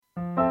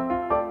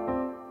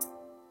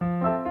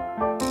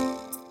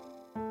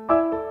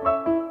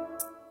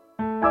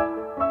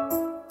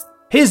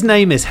His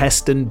name is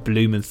Heston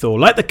Blumenthal.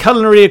 Like the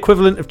culinary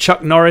equivalent of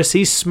Chuck Norris,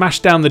 he's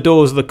smashed down the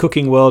doors of the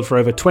cooking world for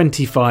over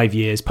 25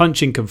 years,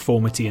 punching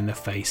conformity in the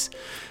face.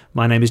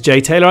 My name is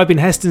Jay Taylor. I've been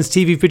Heston's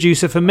TV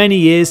producer for many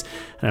years,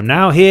 and I'm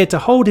now here to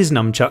hold his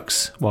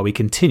nunchucks while we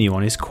continue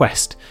on his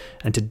quest.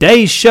 And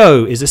today's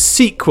show is a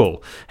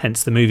sequel,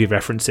 hence the movie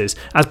references,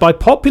 as by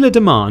popular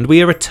demand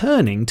we are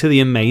returning to the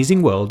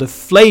amazing world of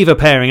flavour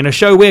pairing in a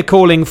show we're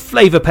calling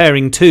Flavour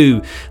Pairing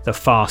 2, The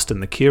Fast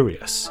and the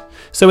Curious.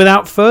 So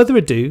without further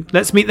ado,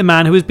 let's meet the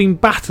man who has been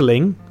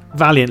battling,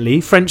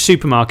 valiantly, French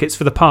supermarkets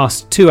for the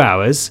past 2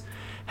 hours,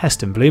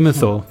 Heston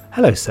Blumenthal.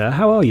 Hello sir,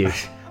 how are you?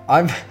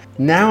 I'm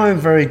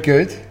very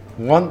good.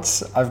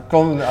 Once I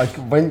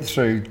went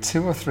through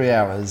 2 or 3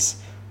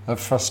 hours of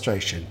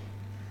frustration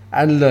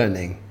and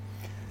learning.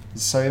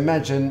 So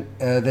imagine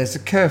there's a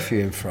curfew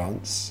in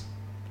France,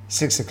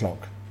 6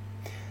 o'clock.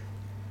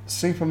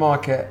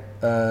 Supermarket,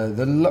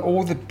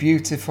 all the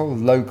beautiful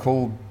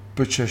local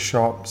butcher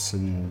shops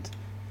and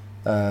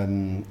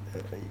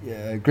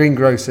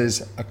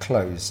greengrocers are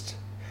closed.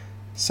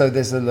 So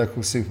there's a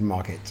local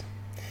supermarket.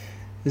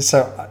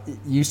 So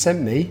you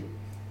sent me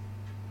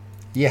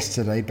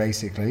yesterday,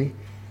 basically,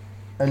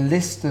 a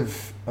list of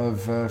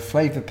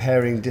flavour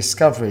pairing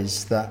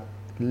discoveries that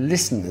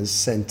listeners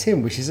sent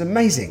in, which is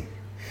amazing.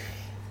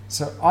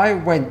 So I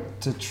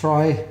went to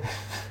try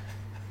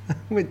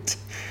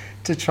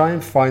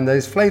and find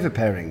those flavour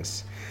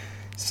pairings.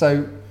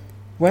 So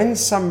when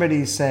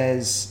somebody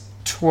says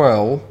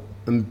twirl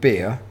and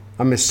beer,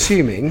 I'm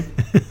assuming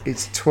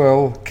it's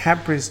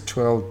Cadbury's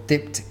twirl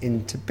dipped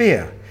into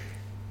beer.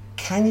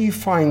 Can you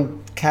find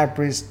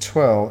Cadbury's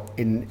twirl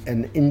in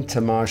an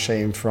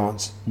Intermarché in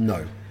France?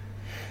 No.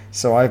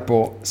 So I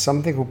bought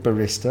something called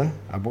Barista.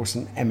 I bought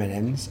some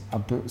M&Ms. I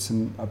bought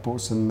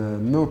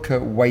some Milka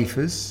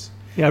wafers.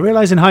 Yeah, I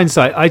realise in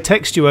hindsight, I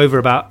text you over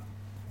about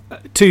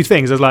 2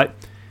 things. I was like,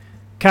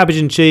 cabbage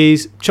and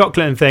cheese,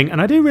 chocolate and thing. And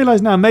I do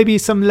realise now maybe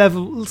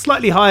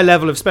slightly higher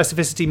level of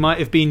specificity might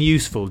have been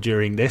useful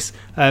during this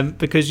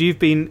because you've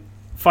been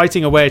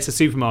fighting away at a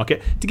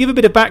supermarket. To give a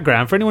bit of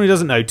background, for anyone who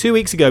doesn't know, 2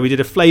 weeks ago we did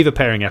a flavour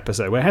pairing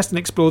episode where Heston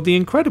explored the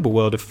incredible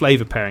world of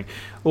flavour pairing,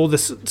 all the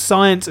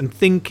science and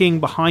thinking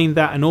behind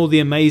that and all the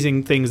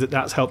amazing things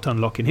that's helped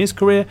unlock in his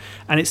career,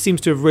 and it seems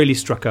to have really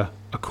struck a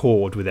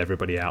chord with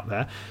everybody out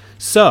there.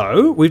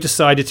 So we've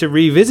decided to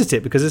revisit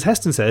it because, as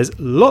Heston says,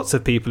 lots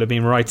of people have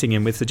been writing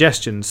in with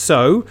suggestions.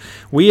 So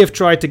we have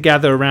tried to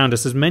gather around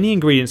us as many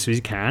ingredients as we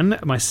can,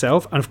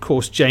 myself, and of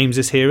course James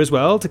is here as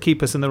well to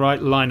keep us in the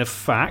right line of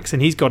facts,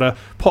 and he's got a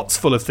pots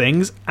full of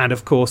things. And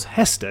of course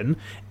Heston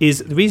is,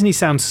 the reason he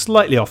sounds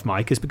slightly off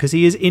mic is because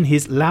he is in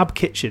his lab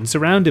kitchen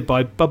surrounded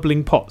by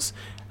bubbling pots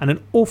and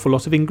an awful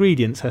lot of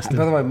ingredients, Heston. And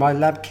by the way, my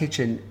lab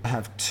kitchen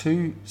have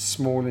 2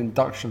 small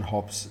induction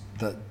hobs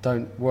that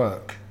don't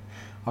work.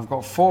 I've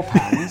got 4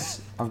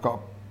 pans. I've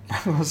got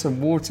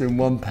some water in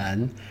one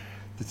pan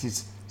that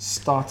is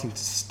starting to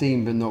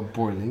steam but not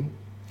boiling.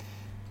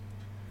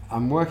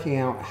 I'm working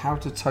out how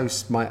to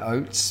toast my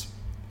oats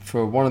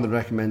for one of the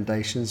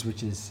recommendations,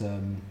 which is,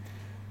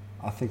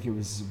 I think it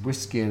was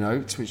whiskey and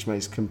oats, which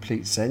makes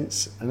complete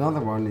sense.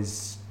 Another one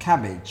is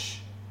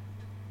cabbage.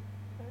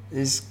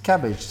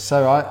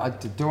 So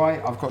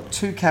I've got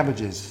 2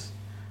 cabbages.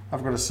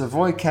 I've got a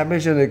Savoy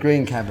cabbage and a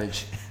green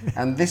cabbage.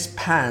 And this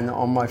pan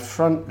on my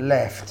front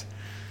left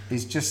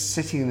is just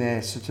sitting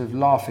there sort of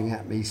laughing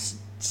at me,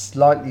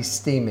 slightly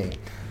steaming.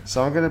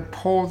 So I'm going to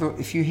pour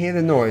if you hear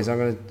the noise,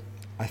 I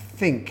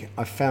think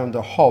I found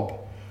a hob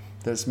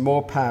that's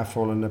more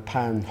powerful and a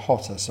pan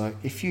hotter. So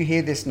if you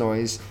hear this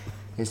noise,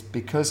 it's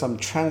because I'm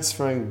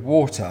transferring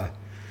water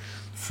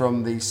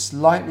from the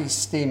slightly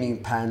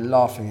steaming pan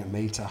laughing at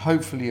me to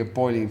hopefully a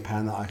boiling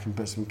pan that I can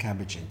put some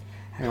cabbage in.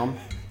 Hang on,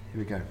 here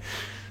we go.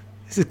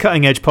 This is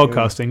cutting edge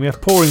podcasting. We have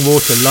pouring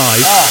water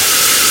live.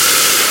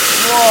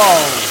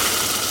 Whoa!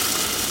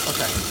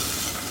 Okay.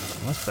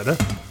 That's better.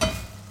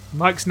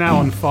 Mike's now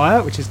on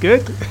fire, which is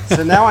good.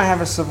 So now I have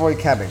a Savoy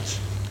cabbage.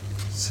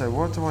 So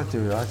what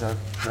do? I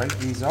break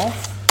these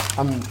off.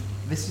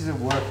 This is a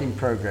work in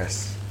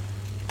progress.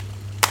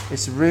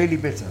 It's really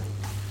bitter.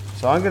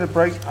 So I'm going to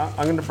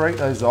break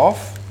those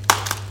off.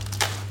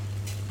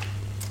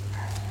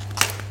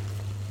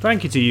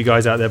 Thank you to you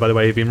guys out there, by the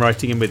way, who've been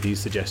writing in with these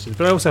suggestions.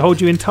 But I also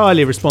hold you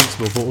entirely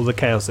responsible for all the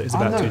chaos that is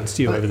about to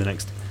ensue over the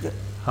next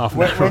half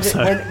an hour or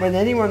so. When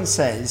anyone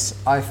says,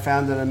 I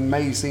found an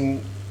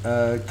amazing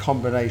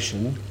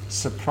combination,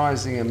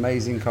 surprising,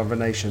 amazing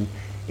combination,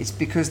 it's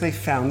because they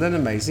found an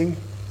amazing,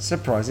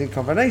 surprising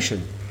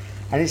combination.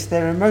 And it's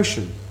their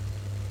emotion.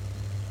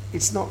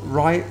 It's not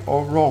right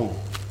or wrong.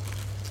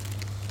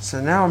 So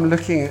now I'm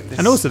looking at this.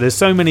 And also, there's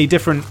so many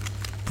different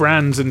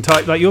brands and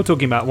types. Like you're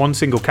talking about one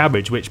single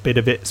cabbage, which bit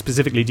of it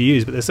specifically to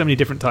use, but there's so many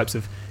different types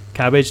of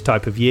cabbage,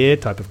 type of year,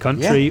 type of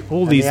country,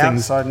 all these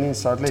things outside and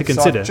inside leaf. to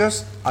consider.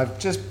 So I've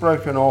just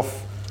broken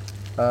off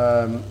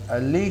a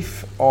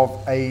leaf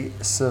of a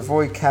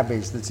Savoy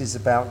cabbage that is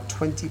about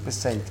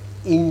 20%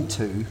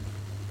 into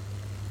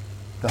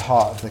the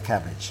heart of the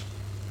cabbage.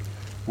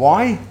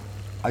 Why?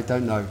 I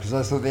don't know, because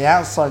I thought the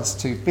outside's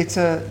too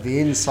bitter, the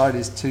inside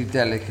is too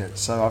delicate.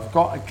 So I've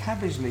got a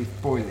cabbage leaf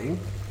boiling.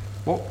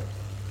 What?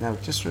 Now,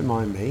 just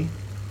remind me.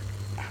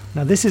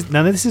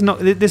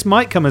 This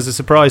might come as a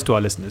surprise to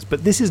our listeners,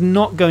 but this is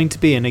not going to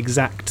be an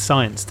exact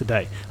science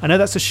today. I know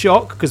that's a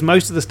shock because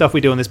most of the stuff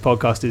we do on this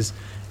podcast is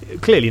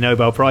clearly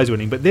Nobel Prize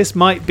winning, but this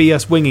might be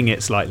us winging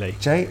it slightly.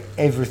 Jay,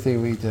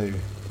 everything we do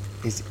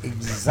is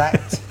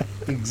exact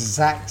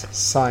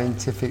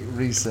scientific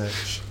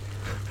research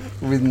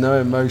with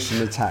no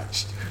emotion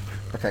attached.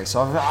 Okay,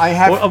 so I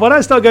have... Well, when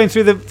I start going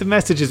through the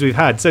messages we've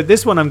had, so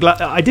this one I'm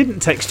glad... I didn't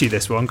text you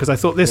this one because I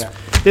thought this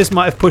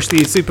might have pushed the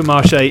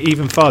Supermarché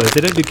even farther.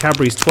 They don't do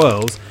Cadbury's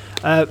twirls.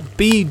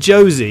 B.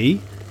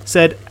 Josie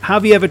said,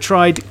 have you ever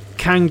tried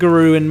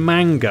kangaroo and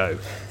mango?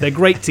 They're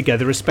great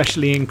together,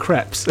 especially in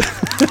crepes.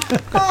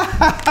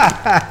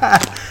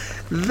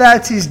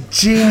 That is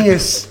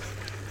genius.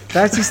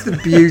 That is the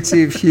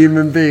beauty of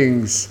human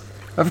beings.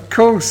 Of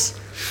course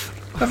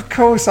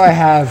I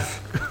have.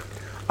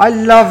 I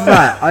love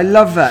that.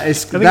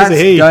 That's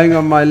going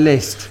on my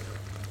list.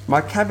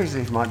 My cabbage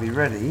leaf might be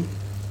ready,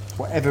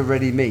 whatever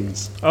ready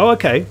means. Oh,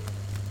 okay.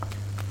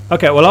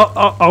 Okay, well,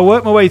 I'll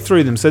work my way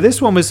through them. So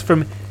this one was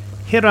from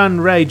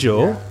Hiran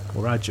Rajo.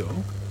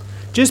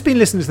 Just been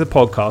listening to the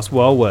podcast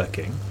while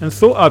working and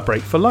thought I'd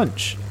break for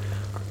lunch.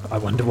 I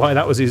wonder why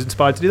that was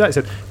inspired to do that. He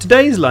said,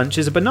 today's lunch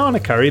is a banana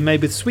curry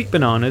made with sweet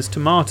bananas,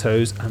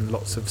 tomatoes and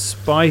lots of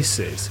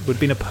spices. It would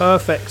have been a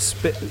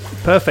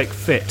perfect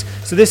fit.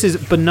 So this is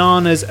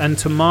bananas and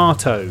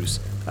tomatoes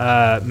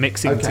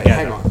mixing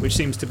together, which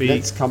seems to be...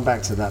 Let's come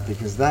back to that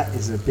because that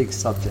is a big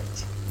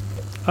subject.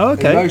 Oh,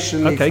 okay.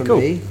 Emotionally for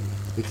me,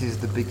 it is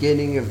the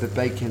beginning of the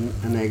bacon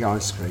and egg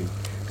ice cream.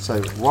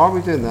 So while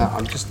we're doing that,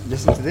 I'm just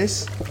listening to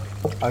this.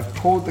 I've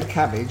poured the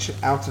cabbage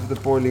out of the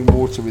boiling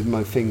water with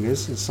my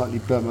fingers and slightly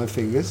burnt my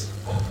fingers.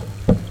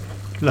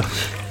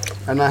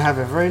 And I have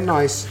a very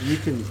nice,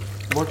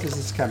 what does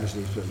this cabbage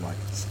leaf look like?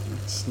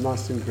 It's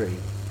nice and green.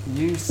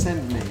 You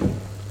sent me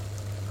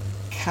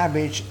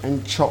cabbage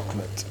and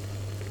chocolate.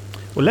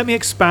 Well, let me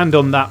expand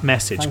on that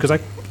message because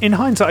in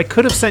hindsight, I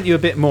could have sent you a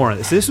bit more on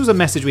this. This was a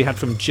message we had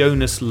from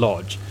Jonas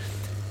Lodge.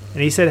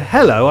 And he said,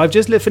 hello, I've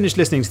just finished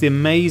listening to the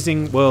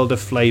Amazing World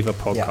of Flavour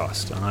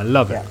podcast, and I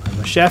love it.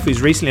 I'm a chef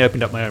who's recently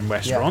opened up my own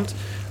restaurant.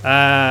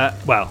 A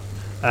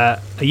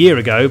year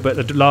ago,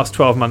 but the last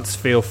 12 months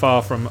feel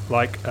far from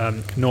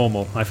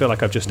normal. I feel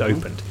like I've just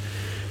opened.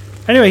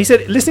 Anyway, he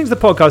said, listening to the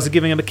podcast is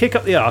giving him a kick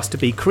up the arse to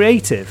be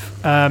creative.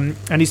 And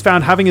he's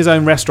found having his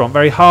own restaurant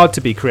very hard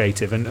to be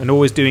creative and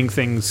always doing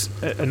things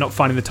and not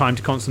finding the time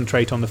to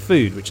concentrate on the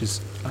food, which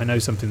is, I know,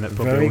 something that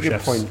probably all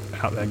chefs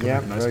out there can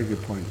recognize. Very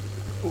good point.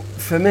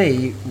 For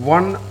me,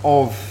 one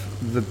of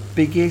the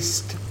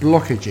biggest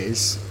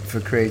blockages for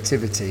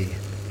creativity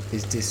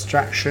is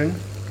distraction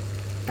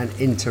and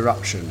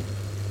interruption.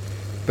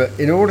 But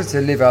in order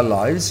to live our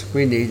lives,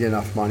 we need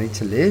enough money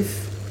to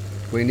live.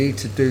 We need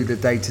to do the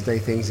day-to-day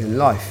things in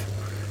life.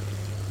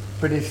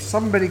 But if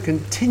somebody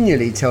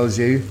continually tells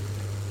you,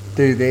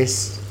 do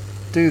this,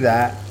 do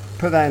that,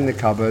 put that in the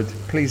cupboard,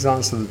 please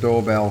answer the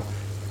doorbell,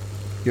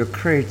 your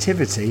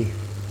creativity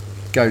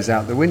goes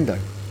out the window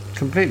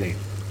completely.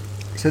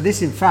 So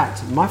this, in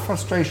fact, my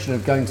frustration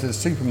of going to the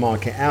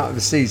supermarket out of the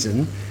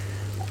season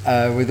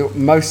with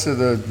most of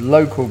the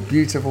local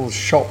beautiful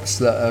shops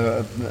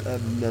that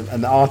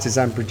and the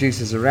artisan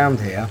producers around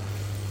here,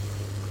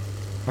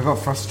 I got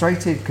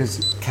frustrated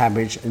because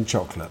cabbage and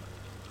chocolate.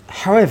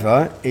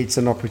 However, it's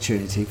an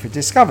opportunity for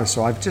discover.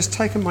 So I've just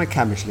taken my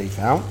cabbage leaf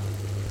out.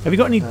 Have you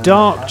got any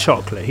dark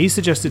chocolate? He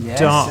suggested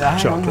dark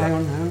chocolate. Hang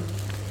on.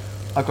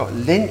 I've got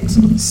Lindt,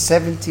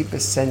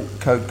 70%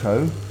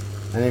 cocoa,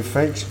 and in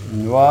French,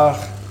 noir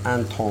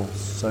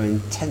intense, so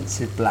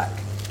intensive black.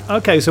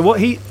 Okay, so what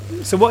he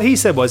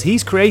said was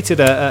he's created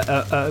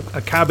a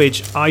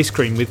cabbage ice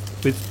cream with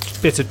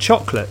bitter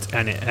chocolate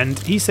in it, and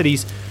he said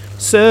he's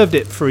served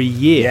it for a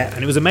year,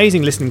 and it was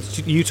amazing listening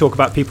to you talk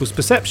about people's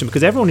perception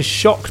because everyone is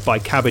shocked by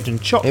cabbage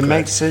and chocolate. It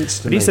makes sense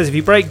to me. But he says if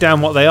you break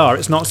down what they are,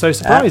 it's not so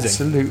surprising.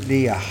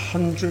 Absolutely,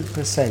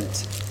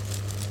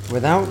 100%.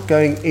 Without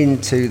going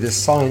into the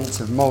science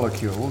of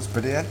molecules,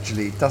 but it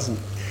actually doesn't.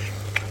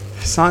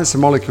 Science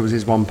of molecules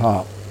is one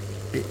part.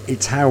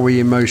 It's how we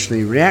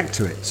emotionally react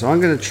to it. So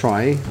I'm going to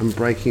try and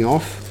breaking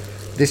off.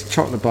 This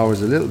chocolate bar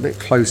is a little bit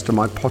close to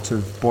my pot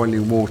of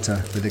boiling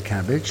water with the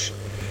cabbage.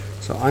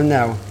 So I'm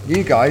now,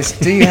 you guys,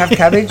 do you have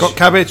cabbage? Got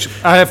cabbage.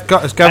 I have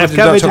got cabbage and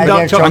dark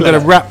chocolate. I'm going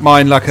to wrap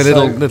mine like a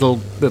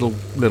little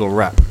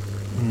wrap.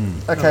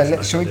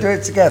 Okay, shall we do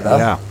it together?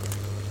 Yeah.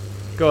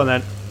 Go on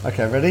then.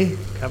 Okay, ready?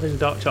 Cabbage and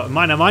dark chocolate.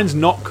 Mine's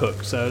not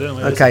cooked, so I don't know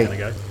where this is going to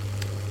go.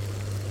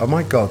 Oh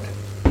my God.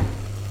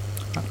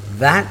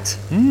 That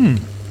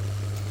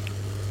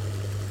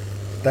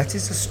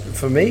is,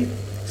 for me,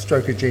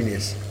 stroke of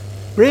genius.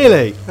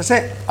 Really? That's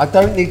it. I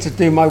don't need to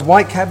do my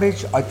white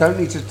cabbage. I don't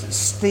need to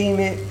steam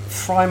it,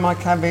 fry my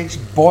cabbage,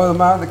 boil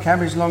the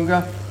cabbage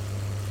longer.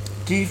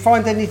 Do you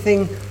find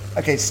anything...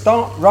 Okay,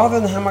 rather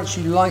than how much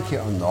you like it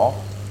or not,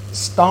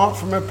 start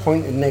from a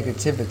point of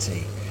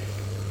negativity.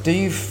 Do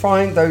you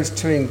find those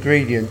two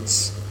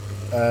ingredients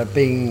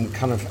being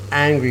kind of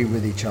angry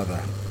with each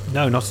other?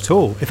 No, not at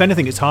all. If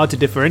anything, it's hard to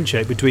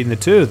differentiate between the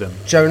two of them.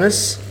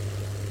 Jonas,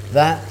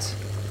 that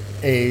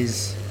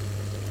is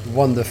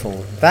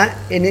wonderful. That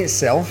in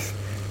itself,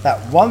 that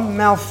one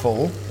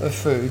mouthful of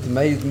food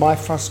made my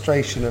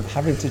frustration of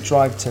having to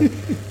drive to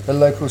the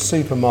local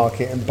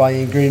supermarket and buy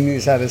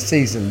ingredients out of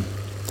season,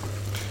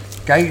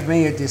 gave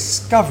me a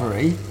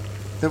discovery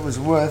that was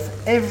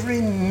worth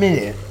every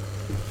minute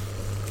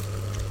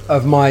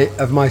of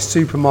my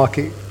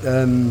supermarket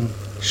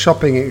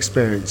shopping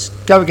experience.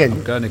 Go again.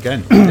 I'm going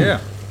again.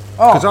 Yeah.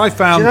 Because I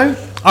found, do you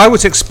know, I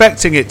was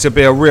expecting it to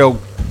be a real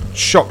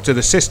shock to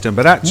the system,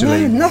 but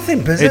actually, no,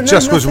 nothing. It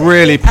just was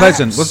really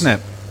pleasant, wasn't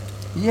it?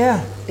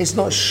 Yeah, it's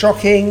not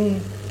shocking.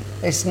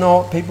 It's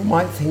not. People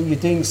might think you're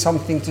doing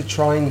something to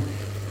try and,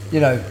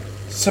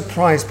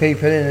 surprise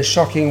people in a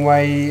shocking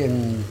way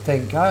and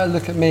think, oh,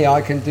 look at me,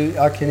 I can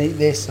eat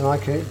this and I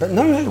can eat. But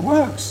no, it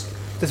works.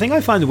 The thing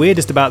I find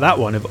weirdest about that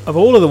one, of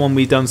all of the one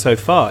we've done so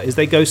far, is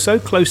they go so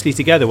closely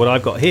together, what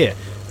I've got here,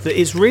 that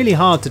it's really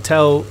hard to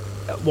tell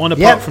one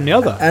apart from the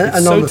other.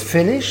 And on the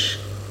finish...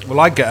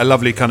 Well, I get a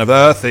lovely kind of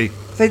earthy...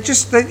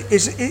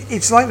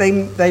 It's like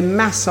they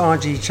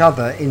massage each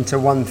other into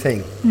one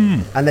thing.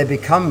 And they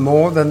become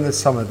more than the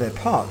sum of their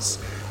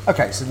parts.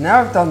 Okay, so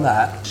now I've done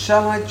that,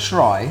 shall I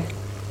try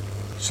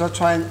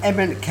an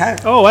M&M?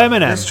 Oh,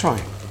 M&M. Let's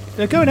try.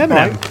 Yeah, go an M&M.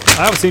 Right.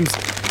 That seems...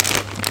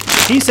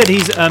 He said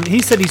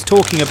he's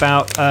talking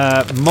about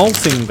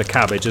malting the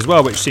cabbage as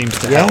well, which seems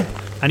to help.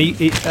 And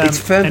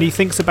he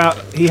thinks about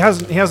he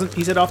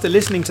said after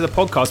listening to the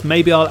podcast,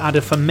 maybe I'll add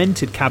a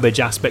fermented cabbage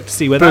aspect to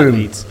see where that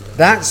leads.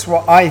 That's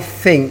what I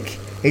think.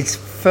 It's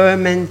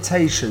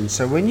fermentation.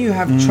 So when you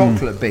have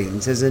chocolate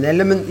beans, there's an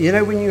element.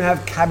 When you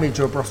have cabbage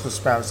or Brussels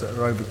sprouts that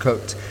are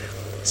overcooked,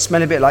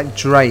 smell a bit like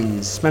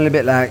drains. Smell a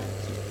bit like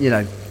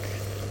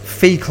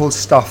fecal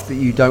stuff that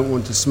you don't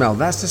want to smell.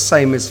 That's the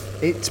same as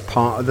it's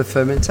part of the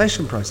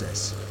fermentation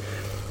process.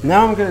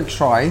 Now I'm going to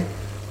try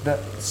the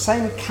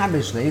same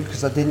cabbage leaf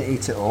because I didn't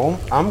eat it all.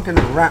 I'm going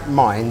to wrap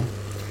mine.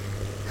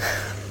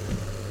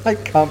 I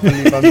can't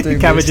believe I'm doing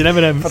cabbage this, and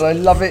M&Ms. but I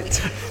love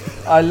it.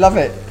 I love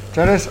it,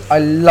 Jonas. I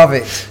love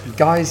it,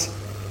 guys.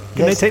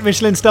 Can they take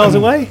Michelin stars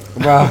away?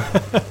 Well,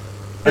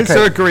 Is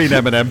there a green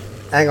M&M?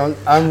 Hang on,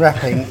 I'm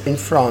wrapping. In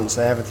France,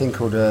 they have a thing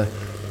called a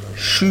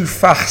chou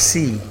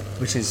farci,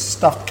 which is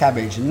stuffed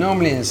cabbage. And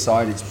normally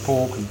inside it's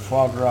pork and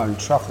foie gras and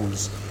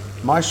truffles.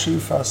 My chou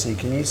farci,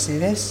 can you see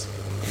this?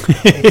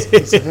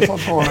 It's a little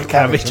ball of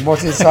cabbage. And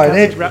what's inside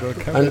it?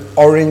 An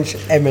orange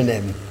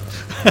M&M.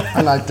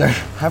 And I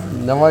have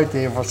no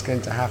idea what's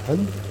going to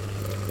happen.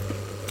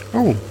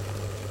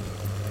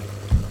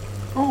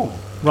 Oh.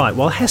 Right,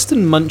 while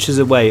Heston munches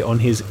away on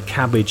his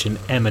cabbage and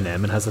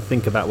M&M and has a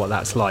think about what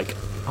that's like,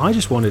 I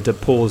just wanted to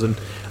pause and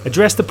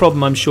address the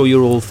problem I'm sure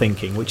you're all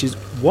thinking, which is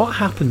what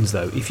happens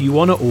though if you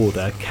want to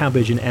order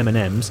cabbage and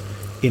M&Ms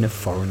in a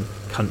foreign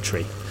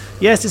country?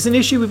 Yes, it's an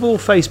issue we've all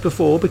faced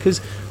before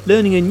because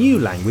learning a new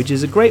language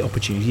is a great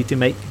opportunity to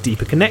make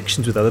deeper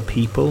connections with other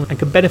people and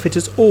can benefit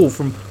us all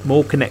from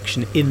more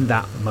connection in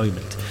that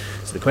moment.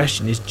 So the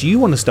question is, do you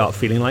want to start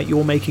feeling like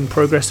you're making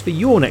progress for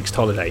your next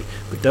holiday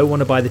but don't want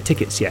to buy the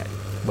tickets yet?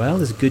 Well,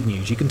 there's good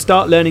news. You can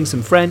start learning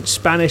some French,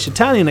 Spanish,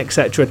 Italian,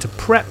 etc. to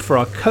prep for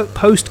our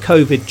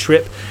post-COVID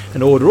trip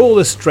and order all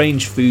the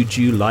strange foods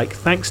you like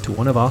thanks to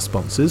one of our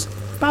sponsors,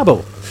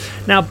 Babbel.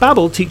 Now,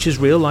 Babbel teaches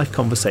real-life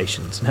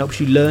conversations and helps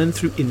you learn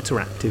through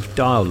interactive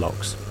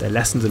dialogues. Their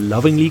lessons are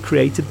lovingly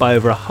created by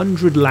over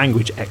 100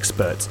 language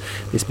experts.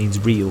 This means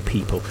real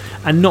people,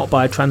 and not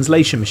by a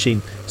translation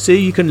machine, so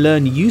you can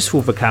learn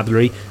useful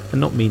vocabulary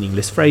and not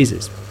meaningless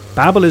phrases.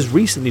 Babbel has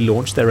recently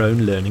launched their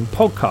own learning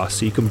podcast,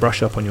 so you can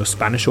brush up on your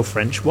Spanish or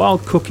French while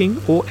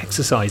cooking or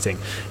exercising.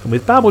 And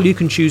with Babbel, you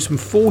can choose from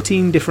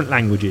 14 different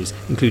languages,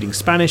 including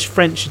Spanish,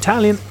 French,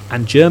 Italian,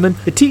 and German.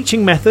 The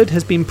teaching method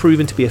has been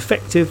proven to be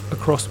effective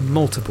across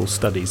multiple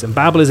studies, and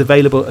Babbel is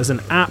available as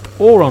an app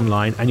or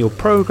online, and your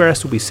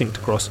progress will be synced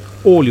across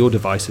all your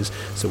devices.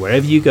 So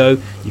wherever you go,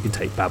 you can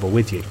take Babbel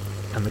with you.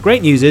 And the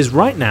great news is,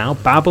 right now,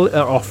 Babbel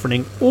are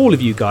offering all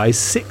of you guys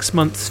 6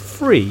 months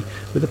free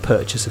with a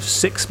purchase of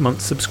 6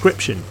 months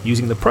subscription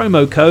using the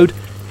promo code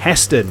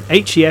HESTON,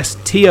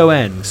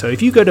 HESTON. So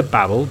if you go to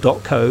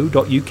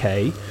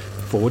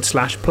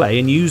babbel.co.uk/play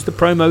and use the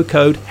promo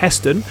code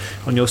HESTON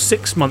on your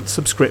 6 month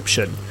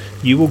subscription,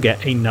 you will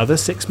get another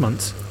 6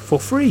 months for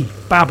free.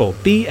 Babbel,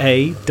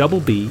 babbel.co.uk/play,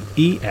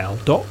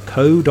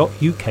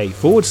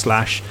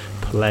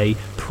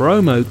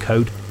 promo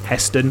code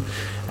HESTON.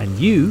 And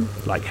you,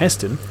 like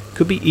Heston,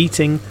 could be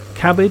eating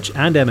cabbage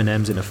and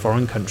M&Ms in a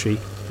foreign country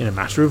in a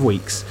matter of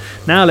weeks.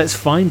 Now let's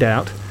find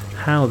out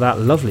how that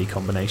lovely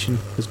combination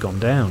has gone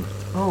down.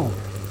 Oh,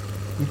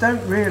 you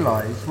don't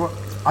realise what...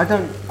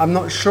 I'm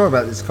not sure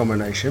about this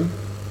combination,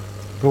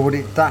 but what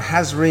that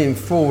has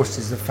reinforced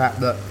is the fact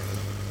that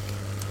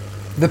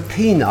the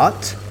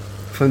peanut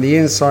from the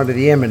inside of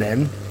the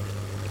M&M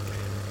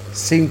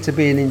seemed to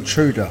be an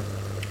intruder.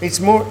 It's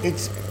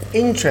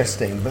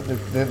interesting, but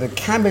the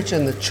cabbage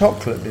and the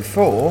chocolate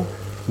before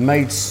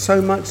made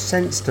so much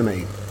sense to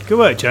me. Good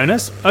work,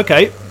 Jonas.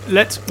 Okay,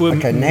 we're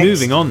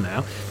moving on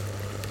now.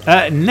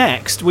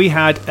 Next, we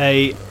had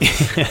a...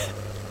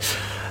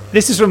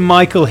 This is from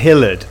Michael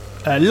Hillard.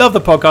 Love the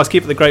podcast,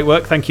 keep up the great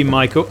work. Thank you,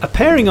 Michael. A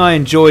pairing I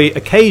enjoy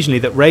occasionally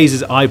that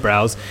raises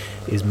eyebrows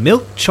is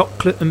milk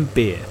chocolate and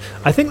beer.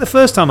 I think the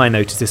first time I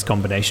noticed this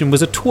combination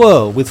was a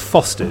twirl with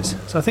Foster's.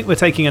 So I think we're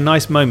taking a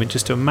nice moment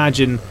just to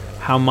imagine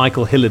how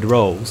Michael Hillard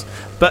rolls.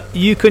 But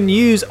you can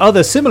use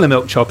other similar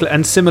milk chocolate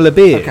and similar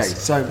beers. Okay,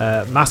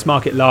 so mass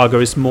market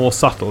lager is more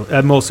subtle,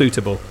 more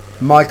suitable.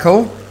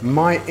 Michael,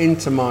 my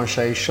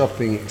Intermarché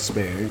shopping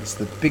experience,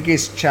 the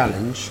biggest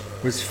challenge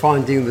was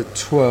finding the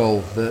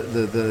twirl,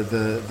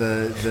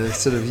 the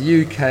sort of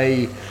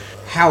UK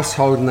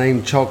household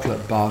name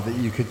chocolate bar that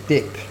you could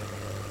dip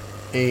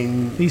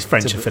in. These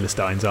French are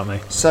Philistines, aren't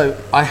they? So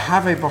I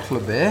have a bottle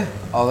of beer.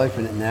 I'll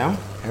open it now.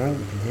 Hang on,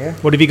 you can hear.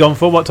 What have you gone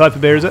for? What type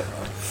of beer is it?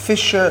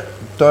 Fischer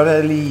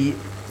Dorelli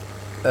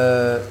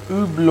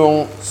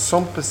Houblon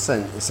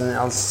 100%. It's an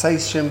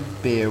Alsatian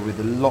beer with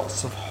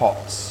lots of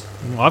hops.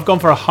 Well, I've gone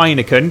for a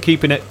Heineken,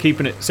 keeping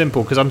it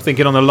simple because I'm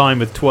thinking on the line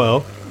with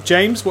twirl.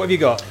 James, what have you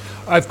got?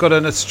 I've got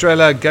an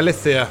Estrella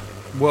Galicia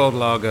World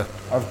Lager.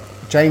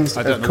 James,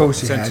 I don't of know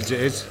course, what percentage it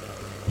is.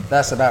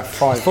 That's about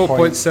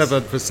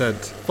 4.7%.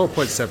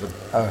 4.7.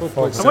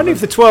 Oh, I wonder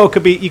if the twirl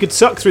could be. You could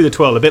suck through the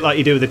twirl a bit like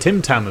you do with the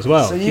Tim Tam as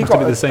well. So you've got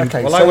to be the same.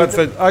 Okay, well,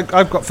 so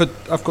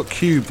I've got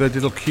cube, the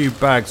little cube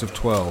bags of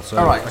twirl. So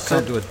all right, I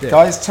can't do a dip.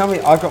 Guys, tell me,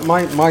 I've got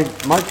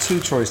my two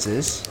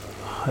choices.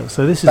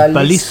 So this is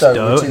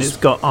Ballisto, and it's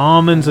got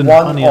almonds and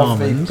honey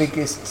almonds. One of the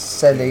biggest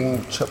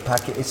selling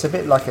packet. It's a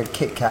bit like a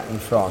Kit Kat in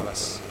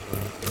France.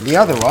 The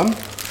other one,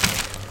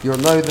 you'll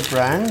know the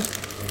brand,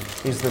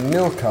 is the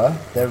Milka.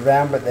 They're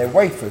round, but they're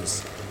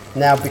wafers.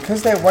 Now,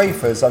 because they're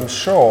wafers, I'm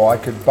sure I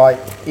could bite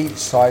each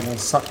side and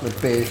suck the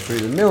beer through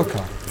the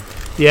Milka.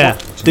 Yeah,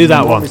 do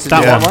that one.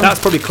 That one. That's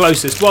probably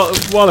closest.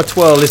 While a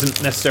twirl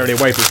isn't necessarily a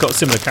wafer, it's got a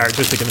similar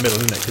characteristic in the middle,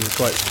 isn't it? Because it's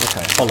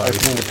quite hollow.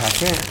 Opening the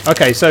packet.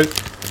 Okay, so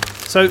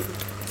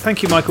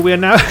thank you, Michael. We are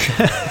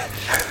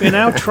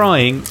now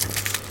trying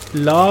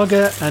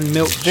lager and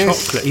milk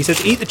chocolate. He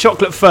says eat the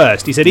chocolate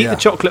first. Eat the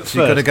chocolate first.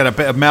 You've got to get a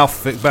bit of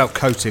mouth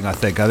coating, I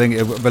think.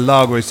 The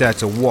lager is there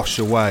to wash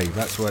away.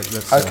 That's what.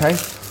 Okay.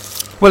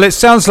 Well, it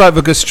sounds like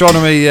the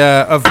gastronomy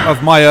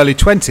of my early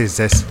 20s,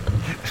 this.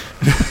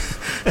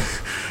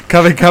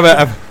 coming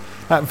out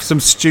of some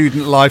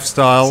student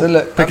lifestyle, so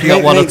look, picking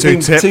up one or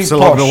two tips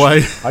along the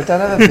way. I don't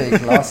have a big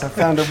glass. I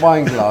found a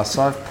wine glass.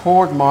 So I've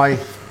poured my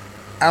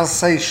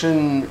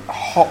Alsatian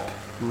hop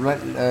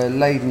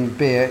laden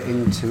beer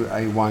into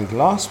a wine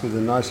glass with a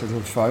nice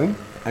little foam.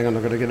 Hang on,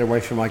 I've got to get away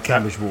from my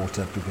cabbage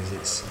water because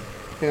it's...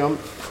 Hang on.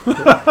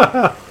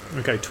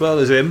 Okay, twirl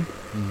is in.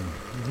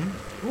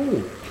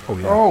 Oh,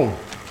 yeah.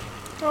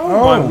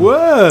 Oh, my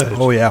word.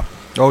 Oh, yeah.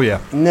 Oh, yeah.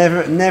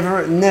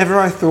 Never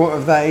I thought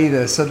of that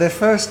either. So the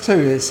first two,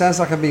 it sounds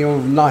like I'm being all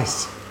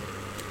nice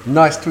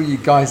to you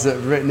guys that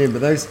have written in,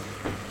 but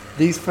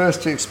these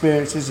first two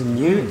experiences are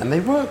new and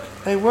they work.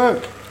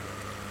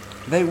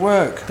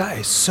 That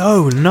is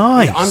so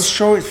nice. Yeah, I'm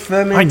sure it's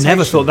fermentation. I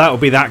never thought that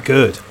would be that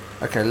good.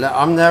 Okay,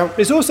 I'm now...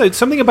 There's also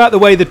something about the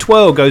way the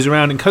twirl goes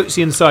around and coats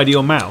the inside of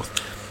your mouth,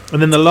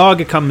 and then the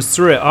lager comes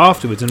through it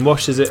afterwards and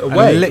washes it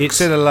away. And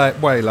licks it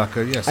away like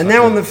a... Yes. And like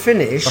now on the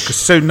finish... Like a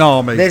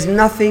tsunami. There's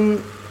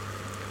nothing...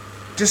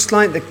 Just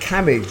like the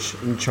cabbage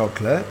in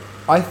chocolate,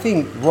 I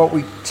think what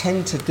we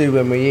tend to do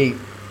when we eat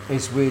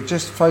is we're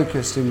just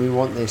focused and we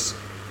want this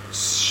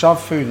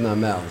shove food in our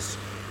mouths.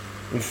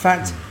 In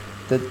fact...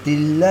 The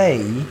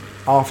delay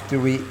after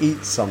we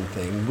eat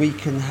something, we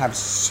can have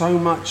so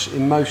much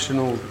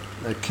emotional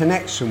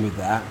connection with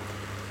that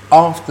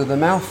after the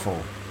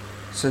mouthful.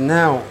 So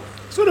now...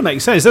 Sort of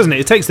makes sense, doesn't it?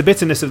 It takes the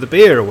bitterness of the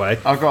beer away.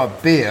 I've got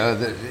a beer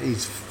that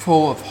is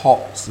full of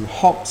hops, and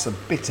hops are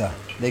bitter.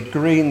 They're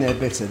green, they're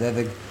bitter.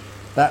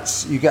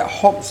 You get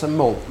hops and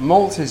malt.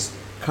 Malt is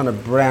kind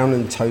of brown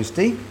and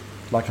toasty,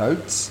 like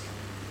oats,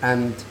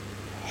 and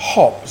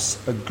hops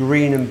are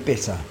green and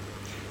bitter.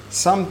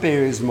 Some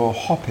beer is more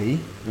hoppy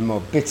and more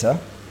bitter,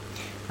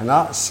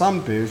 and some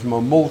beer is more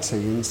malty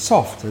and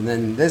soft, and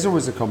then there's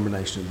always a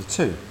combination of the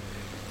two.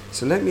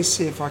 So let me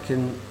see if I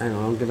can... Hang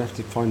on, I'm going to have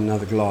to find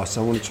another glass.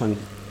 I want to try and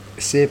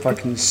see if I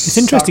can... It's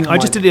interesting. I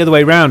just did it the other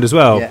way round as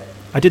well. Yeah.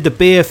 I did the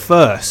beer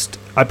first.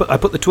 I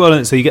put the twirl in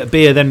it so you get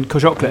beer, then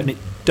chocolate, and it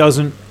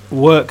doesn't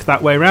work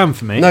that way around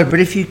for me. No, but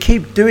if you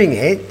keep doing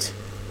it,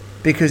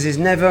 because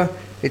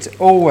it's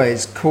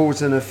always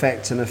cause and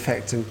effect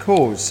and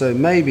cause. So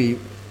maybe...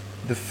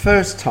 The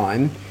first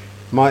time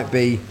might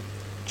be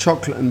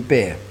chocolate and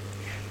beer.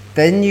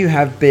 Then you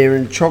have beer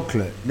and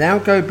chocolate. Now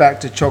go back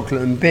to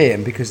chocolate and beer,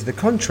 and because of the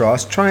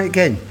contrast, try it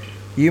again.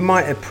 You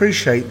might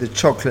appreciate the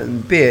chocolate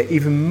and beer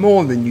even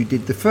more than you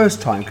did the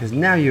first time, because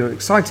now you're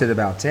excited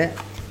about it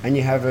and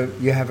you have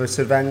a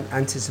sort of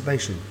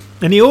anticipation.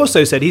 And he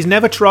also said he's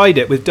never tried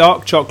it with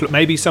dark chocolate,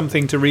 maybe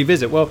something to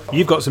revisit. Well,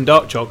 you've got some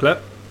dark chocolate.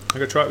 I'm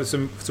going to try it with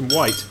some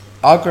white.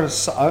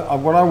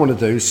 What I want to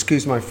do,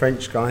 excuse my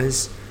French,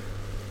 guys,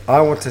 I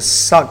want to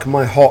suck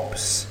my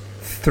hops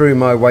through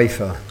my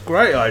wafer.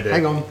 Great idea.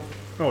 Hang on.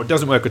 Oh, it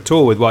doesn't work at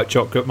all with white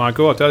chocolate,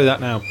 Michael. I'll tell you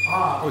that now.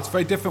 Oh, it's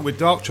very different with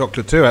dark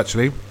chocolate too,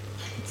 actually.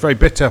 It's very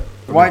bitter.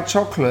 White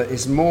chocolate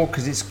is more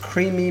because it's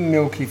creamy,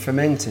 milky,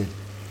 fermented.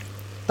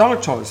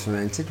 Dark chocolate's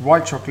fermented.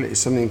 White chocolate is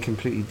something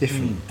completely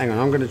different. Hang on,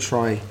 I'm going to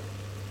try...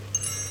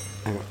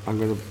 Hang on, I'm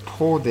going to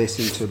pour this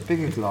into a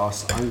bigger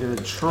glass. I'm going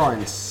to try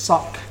and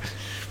suck...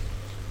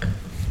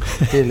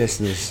 Dear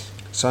listeners,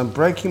 so I'm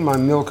breaking my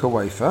Milka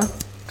wafer.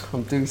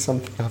 I'm doing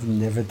something I've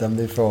never done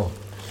before.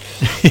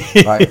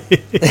 Right.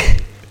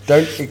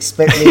 Don't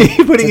expect me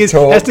to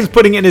talk. Heston's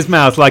putting it in his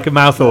mouth like a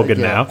mouth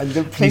organ now. And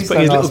he's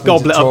putting his little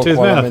goblet up to his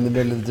mouth. I'm in the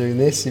middle of doing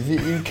this. If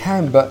you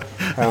can, but...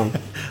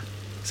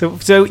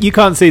 So you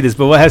can't see this,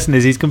 but what Heston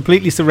is, he's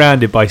completely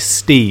surrounded by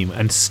steam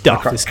and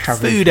stuff. There's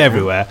food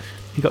everywhere.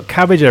 He's got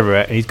cabbage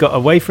everywhere, and he's got a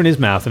wafer in his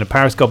mouth and a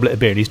Paris goblet of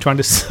beer, and he's trying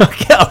to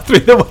suck it up through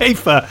the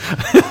wafer.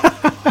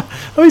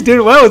 Oh, he's doing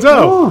it well as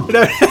well.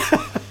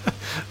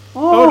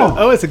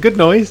 Oh, it's a good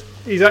noise.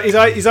 He's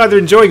either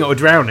enjoying it or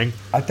drowning.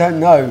 I don't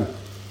know.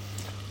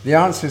 The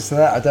answer is to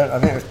that, I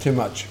think it's too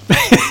much.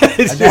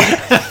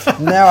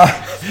 Now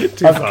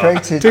I've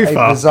created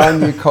a bizarre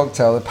new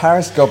cocktail. The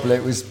Paris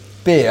goblet was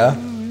beer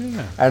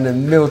and a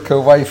Milka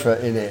wafer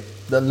in it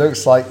that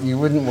looks like you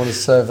wouldn't want to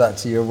serve that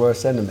to your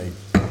worst enemy.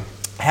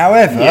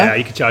 However... Yeah,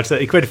 you could charge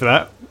 30 quid for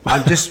that.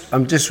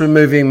 I'm just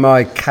removing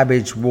my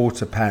cabbage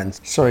water pan.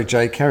 Sorry,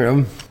 Jay, carry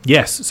on.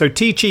 Yes, so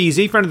T.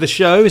 Cheesy, friend of the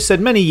show,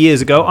 said many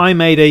years ago I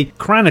made a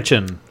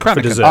Cranachan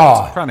for dessert.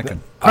 Cranachan.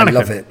 I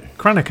love it.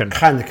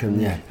 Cranachan,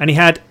 yeah. And he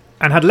had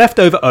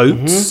leftover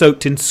oats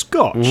soaked in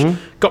scotch.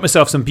 Got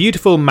myself some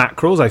beautiful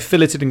mackerels. I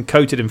filleted and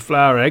coated in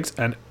flour eggs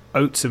and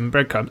oats and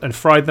breadcrumbs and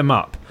fried them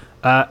up.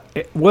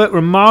 It worked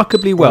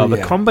remarkably well.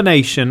 The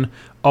combination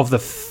of the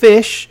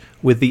fish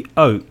with the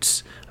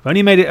oats. I've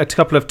only made it a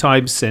couple of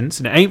times since,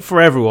 and it ain't for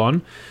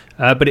everyone,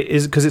 but it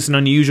is because it's an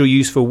unusual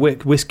use for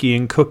whiskey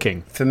and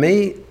cooking. For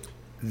me,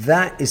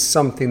 that is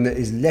something that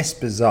is less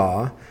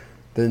bizarre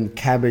than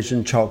cabbage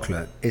and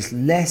chocolate. It's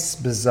less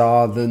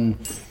bizarre than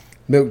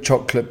milk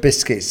chocolate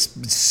biscuits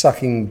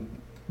sucking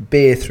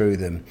beer through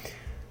them.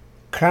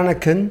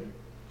 Cranachan,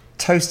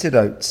 toasted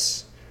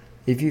oats.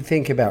 If you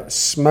think about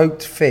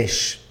smoked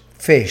fish,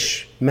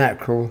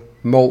 mackerel,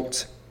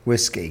 malt,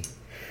 whiskey,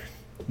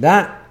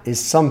 that is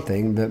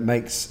something that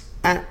makes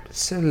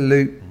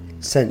absolute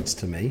sense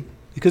to me.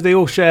 Because they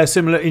all share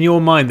similar, in your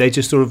mind, they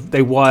just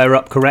they wire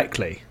up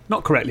correctly.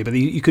 Not correctly, but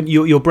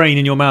your brain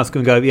in your mouth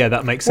can go, yeah,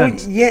 that makes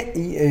sense.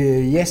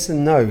 Yes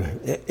and no.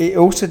 It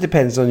also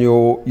depends on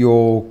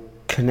your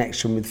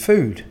connection with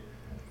food.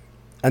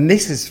 And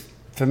this is,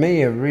 for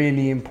me, a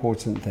really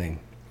important thing.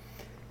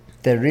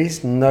 There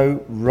is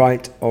no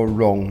right or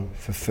wrong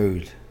for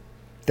food.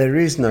 There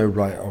is no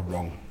right or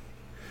wrong.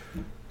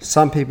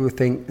 Some people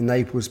think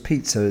Naples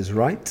pizza is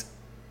right.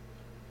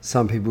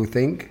 Some people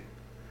think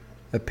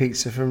a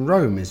pizza from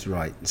Rome is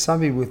right.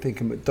 Some people think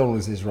a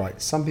McDonald's is right.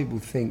 Some people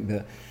think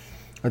that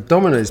a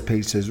Domino's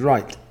pizza is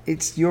right.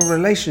 It's your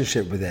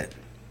relationship with it.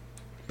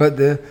 But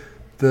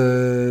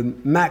the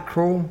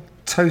mackerel,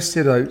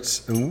 toasted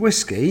oats and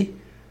whiskey,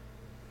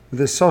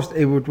 the sauce,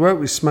 it would work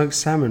with smoked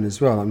salmon as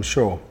well, I'm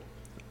sure.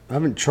 I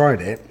haven't tried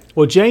it.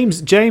 Well,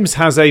 James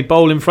has a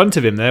bowl in front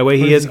of him there where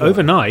he has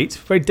overnight,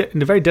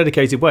 in a very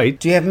dedicated way.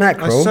 Do you have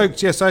mackerel? I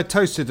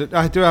toasted it.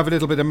 I do have a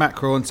little bit of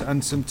mackerel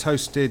and some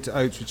toasted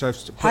oats, which I've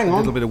put a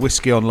little bit of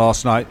whiskey on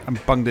last night and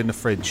bunged in the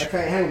fridge.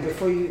 Okay, hang on,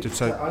 before you...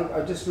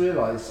 I just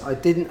realised I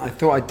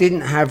thought I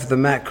didn't have the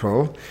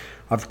mackerel.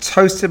 I've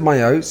toasted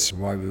my oats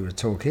while we were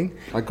talking.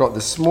 I got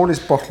the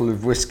smallest bottle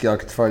of whiskey I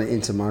could find at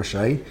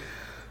Intermarché.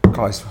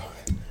 Guys,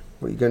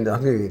 what are you going to do?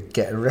 I'm going to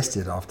get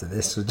arrested after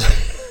this for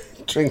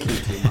drinking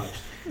too much.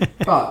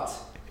 But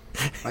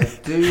I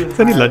do. It's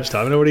only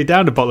lunchtime, and already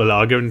down a bottle of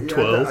lager and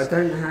 12. I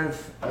don't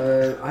have.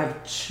 I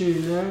have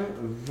tuna,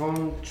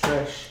 Von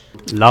Tresch.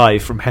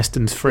 Live from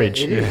Heston's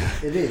fridge. It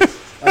is.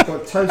 I've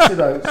got toasted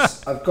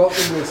oats. I've got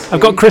the whiskey. I've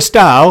got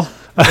Cristal.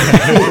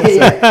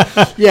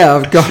 yeah,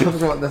 I've got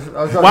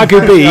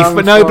Wagyu beef,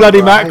 but no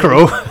bloody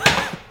mackerel.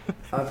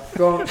 I've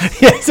got.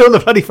 It's all the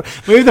bloody.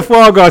 Move the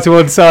foie gras to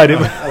one side.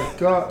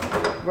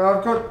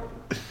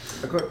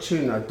 I've got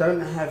tuna. I don't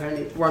have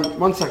any.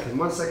 One second.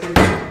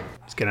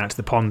 Let's get out to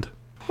the pond.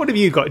 What have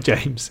you got,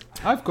 James?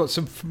 I've got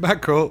some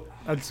mackerel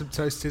and some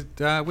toasted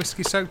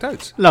whiskey-soaked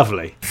oats.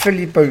 Lovely. Fill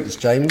your boots,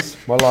 James,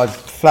 while I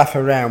flap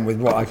around with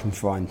what I can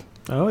find.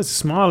 Oh, it's a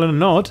smile and a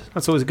nod.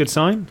 That's always a good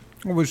sign.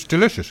 It was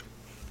delicious.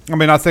 I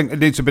mean, I think it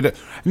needs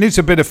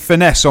a bit of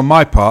finesse on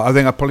my part. I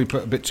think I probably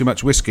put a bit too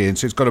much whiskey in,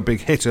 so it's got a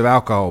big hit of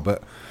alcohol.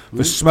 But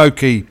the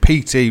smoky,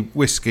 peaty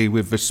whiskey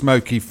with the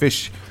smoky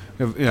fish.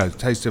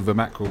 Taste of the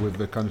mackerel with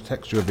the kind of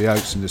texture of the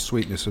oats and the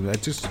sweetness of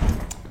it. Just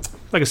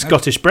like a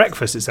Scottish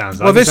breakfast, it sounds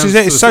like. Well, this is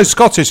it. It's so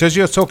Scottish. As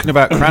you're talking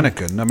about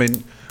Cranachan, I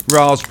mean,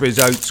 raspberries,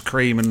 oats,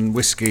 cream, and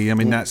whiskey. I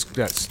mean, that's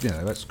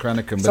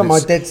Cranachan. So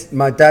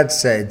my dad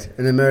said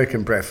an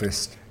American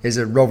breakfast is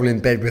a roll in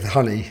bed with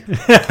honey.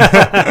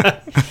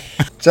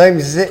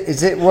 James,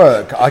 is it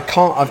work? I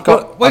can't. I've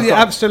got. Well, I've yeah,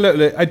 got-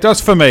 absolutely. It does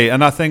for me,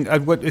 and I think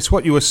it's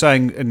what you were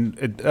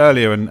saying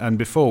earlier and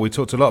before. We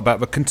talked a lot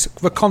about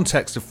the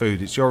context of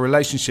food. It's your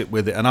relationship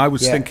with it, and I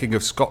was thinking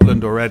of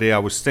Scotland already. I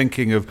was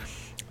thinking of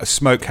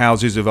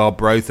smokehouses of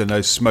Arbroath and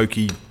those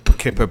smoky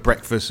kipper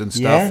breakfasts and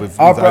stuff with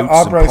oats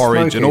and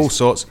porridge and all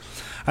sorts.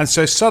 And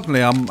so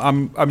suddenly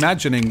I'm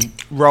imagining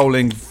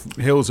rolling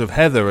hills of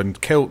heather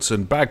and kilts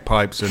and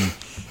bagpipes and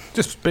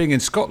just being in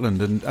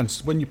Scotland. And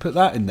when you put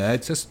that in there,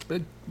 it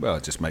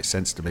just makes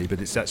sense to me.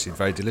 But it's actually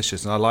very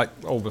delicious, and I like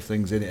all the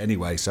things in it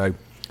anyway. So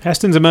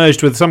Heston's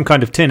emerged with some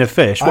kind of tin of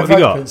fish. What have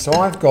you got? So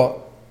I've got,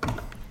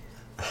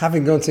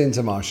 having gone to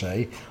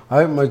Intermarché,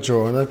 I opened my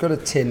drawer and I've got a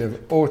tin of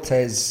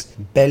Ortez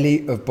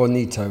Belly of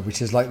Bonito,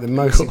 which is like the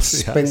most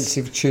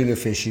expensive tuna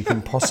fish you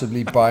can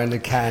possibly buy in a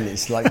can.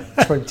 It's like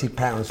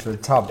 £20 for a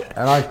tub.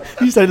 And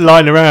You just don't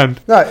line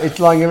around. no, it's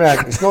lying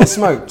around. It's not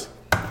smoked.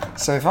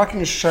 So if I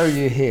can show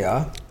you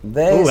here,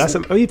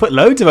 You put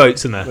loads of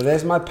oats in there. well,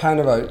 there's my pan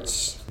of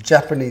oats,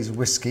 Japanese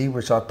whiskey,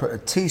 which I put a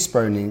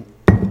teaspoon in.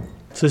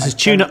 So this is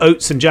tuna,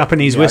 oats, and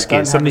Japanese whiskey.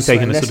 It's suddenly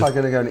taken a unless sort I'm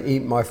of going to go and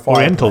eat my fireplace.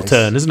 oriental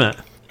turn, isn't it?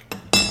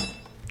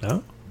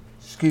 No?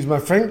 Excuse my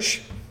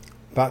French,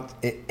 but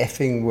it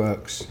effing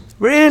works.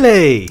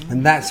 Really?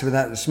 And that's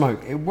without the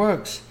smoke. It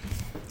works.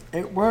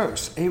 It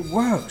works. It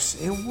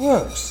works. It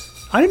works.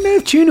 I didn't know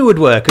if tuna would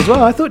work as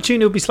well. I thought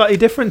tuna would be slightly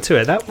different to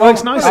it. That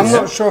works nicely. I'm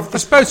not sure if I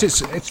suppose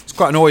it's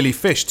quite an oily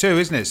fish too,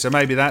 isn't it? So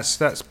maybe that's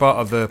part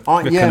of the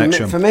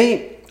connection. For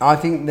me, I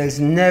think there's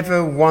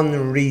never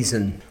one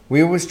reason.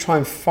 We always try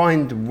and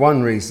find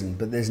one reason,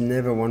 but there's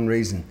never one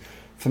reason.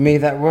 For me,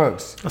 that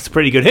works. That's a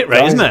pretty good hit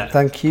rate, isn't it?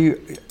 Thank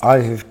you. I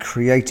have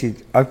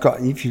created.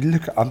 If you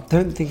look, I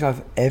don't think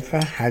I've ever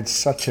had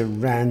such a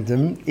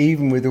random,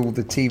 even with all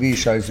the TV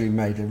shows we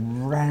made, a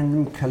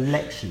random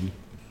collection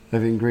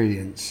of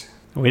ingredients.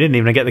 We didn't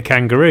even get the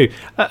kangaroo.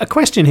 A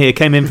question here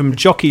came in from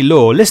Jockey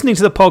Law. Listening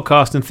to the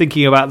podcast and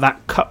thinking about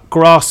that cut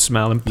grass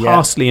smell and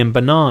parsley and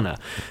banana.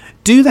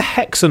 Do the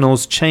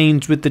hexanols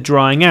change with the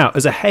drying out?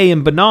 As a hay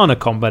and banana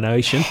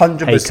combination,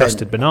 100%. hay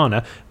custard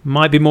banana,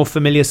 might be more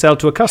familiar sell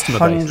to a customer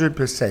base.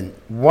 100%.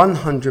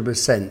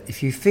 100%.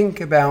 If you think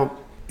about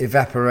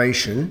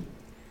evaporation,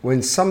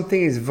 when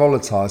something is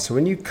volatile, so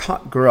when you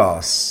cut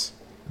grass,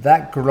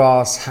 that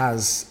grass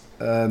has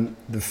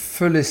the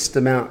fullest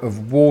amount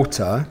of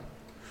water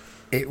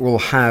it will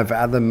have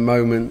at the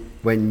moment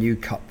when you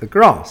cut the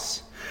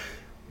grass.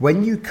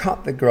 When you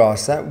cut the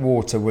grass, that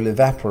water will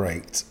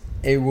evaporate.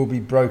 It will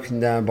be broken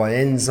down by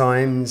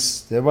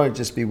enzymes. There won't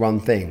just be one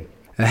thing.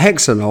 A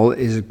hexanol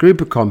is a group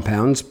of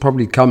compounds,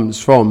 probably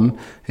comes from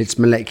its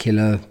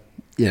molecular,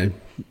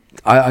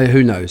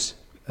 who knows,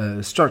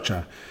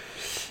 structure.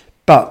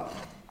 But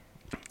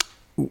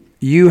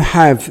you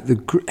have the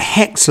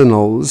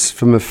hexanols,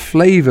 from a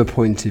flavour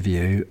point of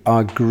view,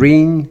 are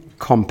green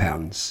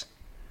compounds.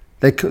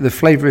 The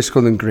flavourists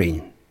call them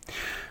green.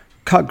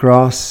 Cut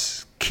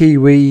grass,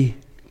 kiwi,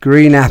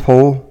 green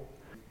apple.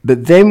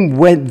 But then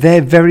when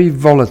they're very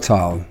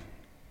volatile,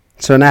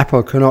 so an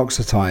apple can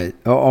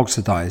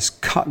oxidize.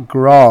 Cut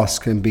grass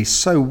can be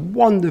so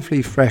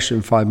wonderfully fresh,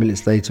 and 5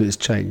 minutes later it's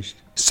changed.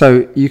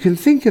 So you can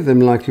think of them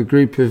like a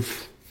group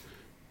of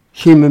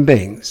human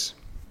beings.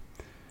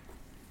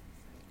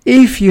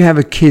 If you have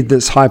a kid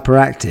that's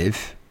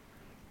hyperactive,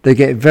 they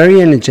get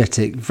very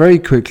energetic very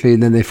quickly,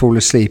 and then they fall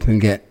asleep and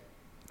get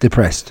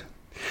depressed.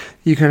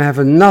 You can have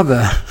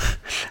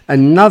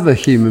another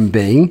human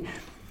being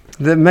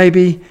that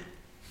maybe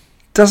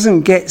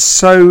doesn't get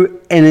so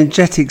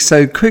energetic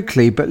so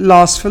quickly but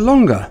lasts for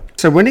longer.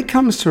 So when it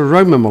comes to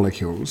aroma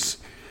molecules,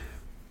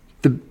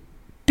 the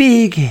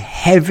big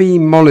heavy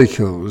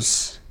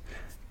molecules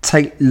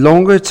take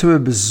longer to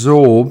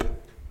absorb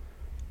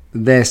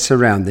their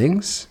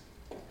surroundings.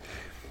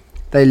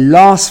 They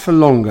last for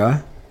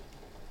longer,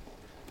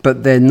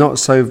 but they're not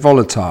so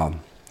volatile.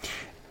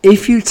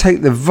 If you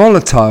take the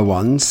volatile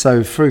ones,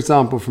 so for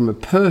example from a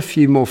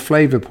perfume or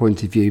flavour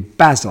point of view,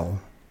 basil,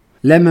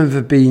 lemon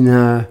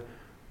verbena,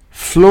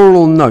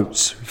 floral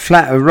notes,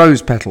 flat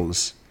rose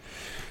petals,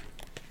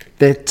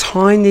 they're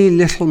tiny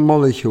little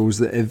molecules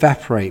that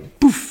evaporate.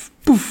 Poof,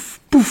 poof,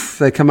 poof,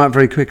 they come out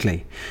very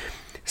quickly.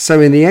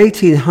 So in the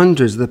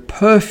 1800s, the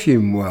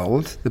perfume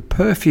world, the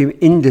perfume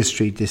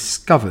industry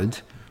discovered,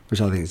 which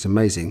I think is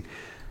amazing,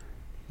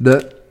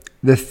 that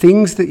the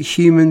things that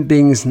human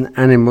beings and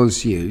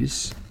animals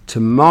use to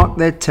mark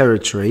their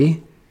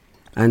territory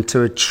and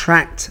to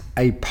attract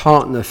a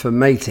partner for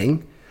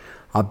mating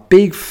are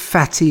big,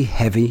 fatty,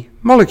 heavy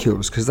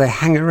molecules, because they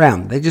hang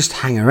around. They just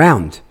hang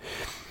around.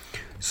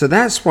 So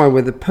that's why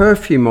with the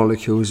perfume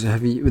molecules,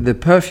 the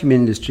perfume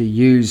industry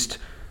used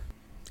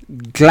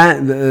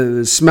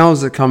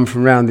smells that come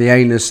from around the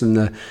anus and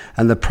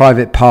the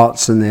private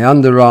parts and the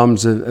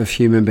underarms of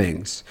human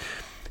beings.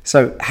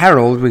 So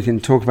Harold, we can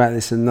talk about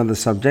this in another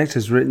subject,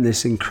 has written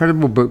this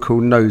incredible book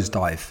called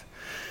Nosedive.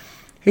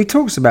 He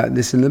talks about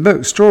this in the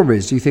book.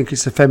 Strawberries, you think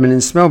it's a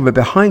feminine smell, but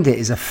behind it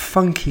is a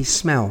funky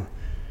smell.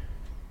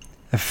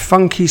 A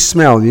funky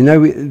smell. You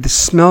know, the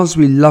smells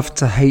we love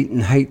to hate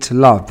and hate to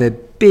love, they're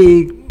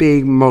big,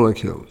 big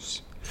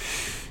molecules.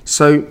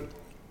 So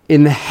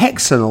in the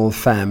hexanol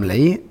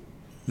family,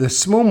 the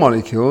small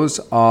molecules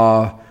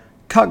are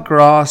cut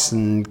grass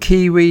and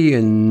kiwi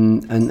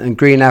and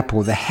green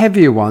apple. The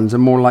heavier ones are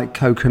more like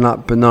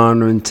coconut,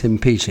 banana and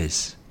tinned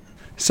peaches.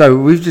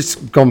 So I've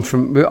just gone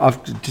from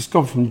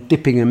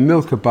dipping a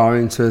Milka bar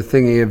into a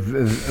thingy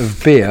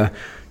of beer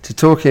to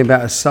talking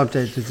about a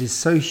subject that is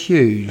so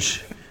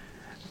huge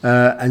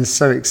and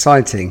so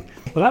exciting.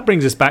 Well, that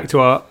brings us back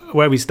to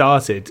where we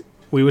started.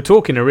 We were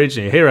talking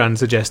originally, Hiran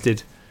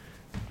suggested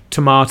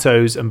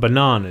tomatoes and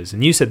bananas,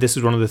 and you said this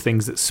was one of the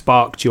things that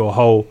sparked your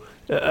whole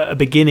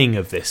beginning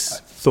of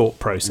this thought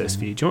process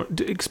for you. Do you want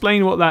to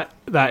explain what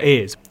that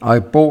is? I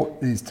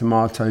bought these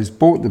tomatoes,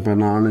 bought the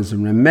bananas,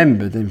 and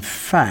remembered, in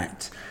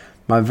fact,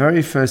 my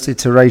very first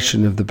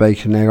iteration of the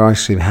bacon egg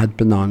ice cream had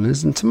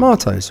bananas and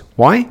tomatoes.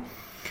 Why?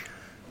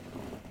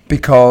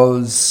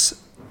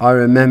 Because I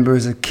remember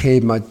as a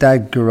kid, my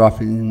dad grew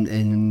up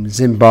in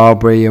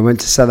Zimbabwe. I went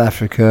to South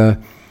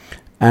Africa,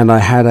 and I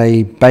had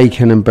a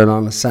bacon and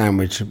banana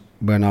sandwich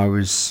when I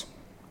was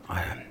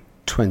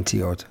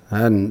 20 odd,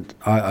 and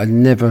I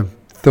never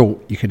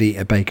thought you could eat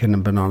a bacon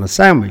and banana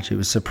sandwich. It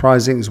was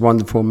surprising, it was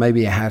wonderful,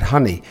 maybe it had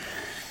honey.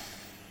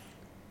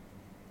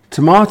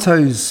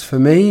 Tomatoes for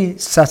me,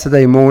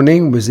 Saturday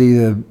morning was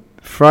either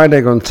fried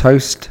egg on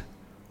toast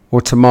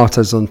or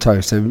tomatoes on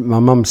toast. So my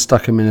mum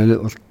stuck them in a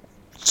little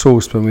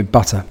saucepan with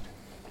butter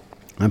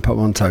and put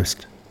them on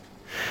toast.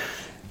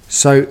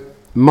 So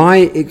my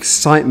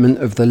excitement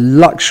of the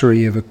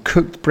luxury of a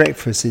cooked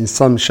breakfast in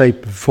some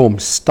shape or form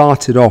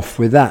started off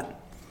with that.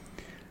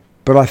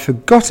 But I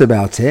forgot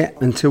about it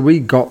until we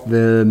got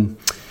the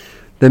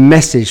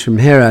message from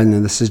Hiran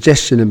and the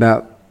suggestion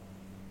about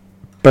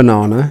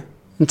banana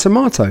and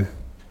tomato.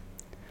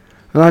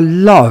 And I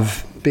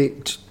love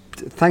it.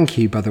 Thank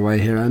you, by the way,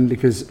 Hiran,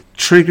 because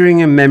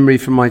triggering a memory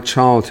from my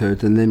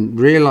childhood and then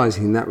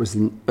realising that was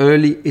an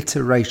early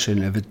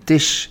iteration of a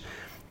dish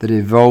that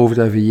evolved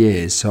over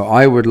years. So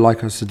I would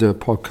like us to do a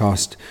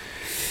podcast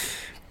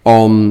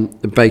on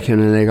the bacon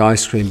and egg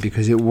ice cream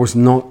because it was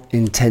not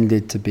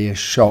intended to be a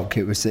shock.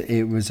 It was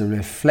a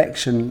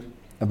reflection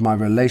of my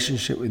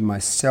relationship with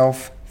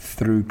myself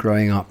through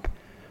growing up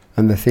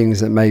and the things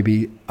that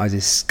maybe I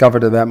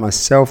discovered about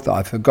myself that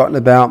I've forgotten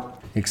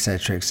about,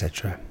 etc.,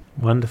 etc.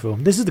 Wonderful.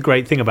 This is the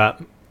great thing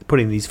about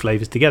putting these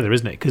flavours together,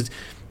 isn't it? Because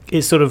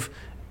it's sort of,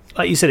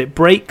 like you said, it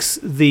breaks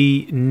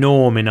the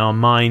norm in our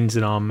minds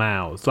and our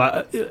mouths.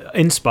 Like,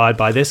 inspired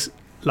by this,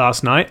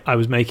 last night I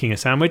was making a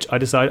sandwich. I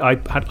decided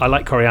I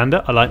like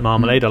coriander, I like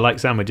marmalade, I like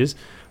sandwiches.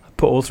 I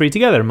put all three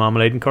together, a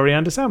marmalade and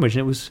coriander sandwich,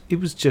 and it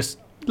was just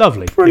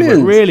lovely. Brilliant. It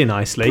went really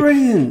nicely.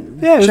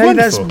 Brilliant. Yeah, it was Jay,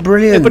 wonderful. that's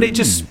brilliant. Yeah, but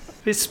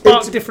it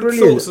sparked It's different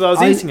brilliant. thoughts as I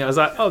was eating it. I was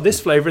like, oh, this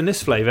flavour and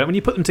this flavour. When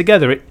you put them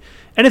together,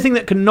 anything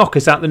that can knock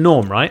us out the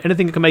norm, right?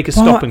 Anything that can make us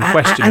stop and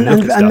question and look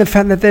at stuff. And the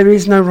fact that there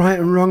is no right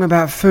and wrong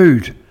about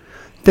food.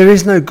 There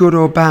is no good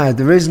or bad.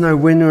 There is no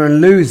winner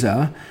and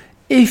loser.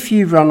 If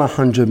you run a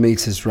 100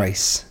 metres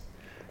race,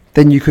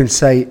 then you can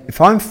say, if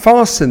I'm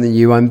faster than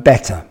you, I'm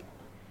better.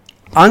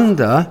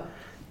 Under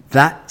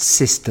that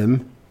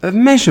system of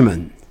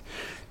measurement.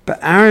 But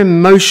our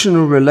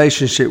emotional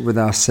relationship with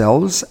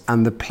ourselves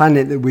and the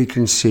planet that we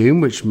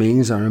consume, which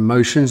means our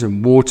emotions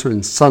and water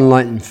and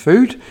sunlight and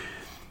food,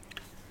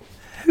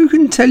 who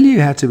can tell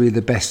you how to be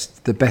the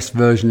best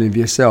version of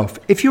yourself?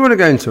 If you want to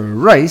go into a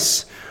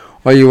race,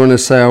 or you want to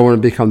say, I want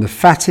to become the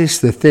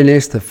fattest, the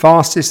thinnest, the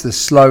fastest, the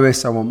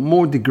slowest, I want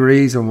more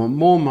degrees, I want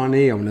more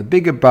money, I want a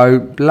bigger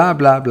boat, blah,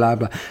 blah, blah,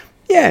 blah.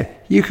 Yeah,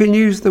 you can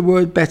use the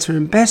word better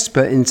and best,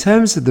 but in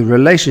terms of the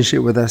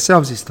relationship with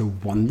ourselves, it's the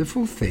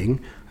wonderful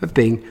thing of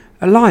being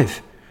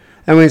alive.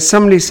 And when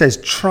somebody says,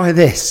 try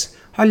this,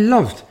 I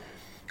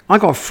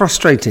got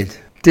frustrated.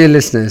 Dear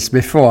listeners,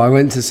 before I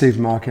went to the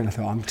supermarket, I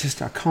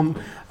thought,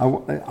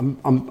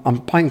 I'm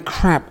buying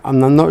crap,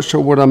 and I'm not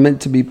sure what I'm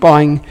meant to be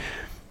buying.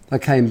 I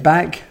came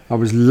back, I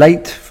was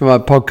late for my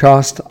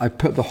podcast, I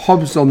put the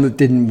hobs on that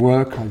didn't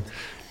work.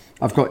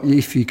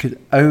 If you could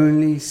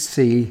only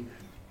see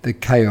the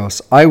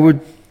chaos, I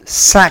would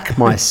sack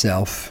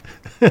myself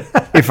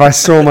if I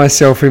saw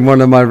myself in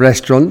one of my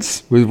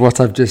restaurants with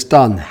what I've just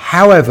done.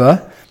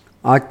 However,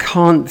 I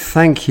can't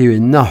thank you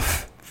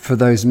enough for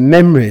those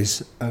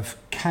memories of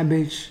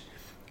cabbage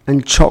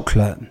and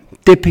chocolate,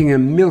 dipping a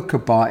Milka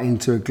bar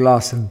into a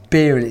glass of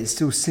beer and it's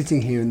still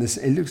sitting here and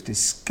it looks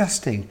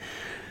disgusting.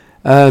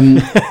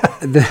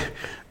 The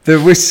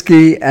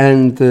whiskey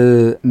and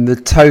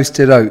the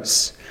toasted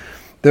oats,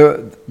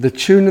 the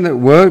tuna that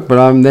worked, but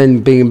I'm then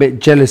being a bit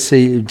jealous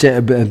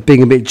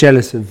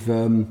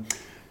of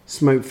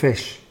smoked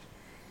fish.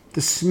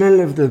 The smell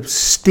of the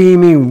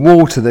steaming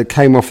water that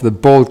came off the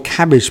boiled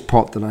cabbage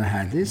pot that I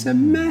had. It's a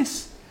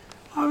mess.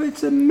 Oh,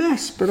 it's a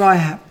mess. But I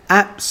have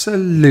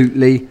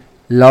absolutely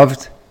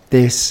loved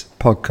this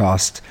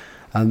podcast.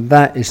 And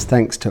that is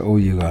thanks to all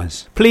you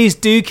guys. Please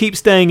do keep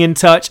staying in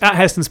touch at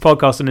Heston's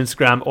Podcast on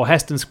Instagram or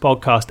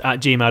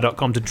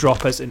hestonspodcast@gmail.com to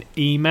drop us an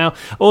email.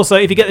 Also,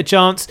 if you get the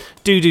chance,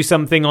 do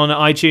something on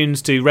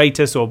iTunes to rate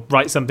us or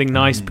write something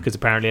nice, because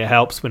apparently it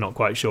helps. We're not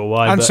quite sure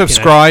why. And but,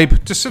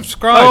 subscribe. Just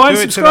subscribe. Oh, and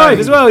Do it subscribe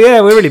today. as well.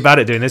 Yeah, we're really bad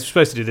at doing this. We're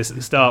supposed to do this at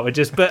the start.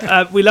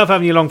 But we love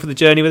having you along for the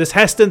journey with us.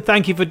 Heston,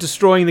 thank you for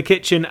destroying the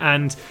kitchen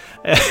and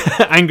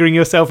angering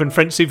yourself in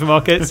French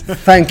supermarkets.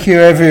 Thank you,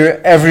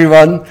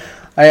 everyone.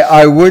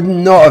 I would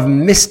not have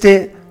missed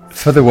it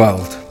for the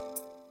world.